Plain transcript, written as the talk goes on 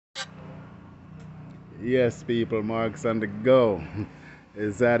Yes, people, Marks on the go.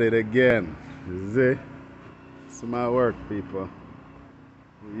 Is at it again. See? It's my work, people.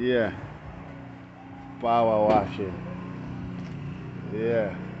 Yeah. Power washing.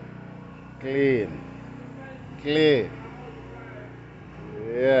 Yeah. Clean. Clean.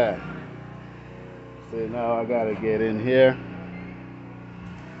 Yeah. See, now I gotta get in here.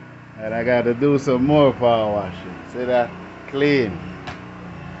 And I gotta do some more power washing. See that? Clean.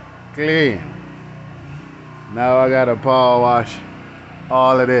 Clean. Now I gotta power wash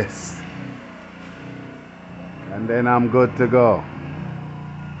all of this. And then I'm good to go.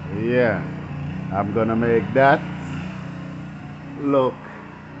 Yeah. I'm gonna make that look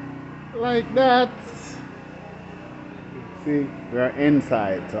like that. See, we're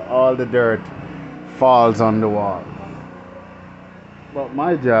inside, so all the dirt falls on the wall. But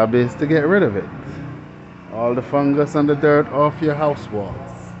my job is to get rid of it. All the fungus and the dirt off your house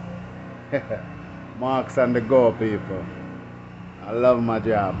walls. Marks on the go, people. I love my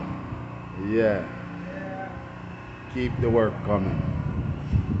job. Yeah. Keep the work coming.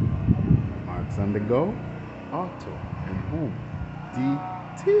 Marks on the go, auto and home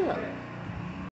detail.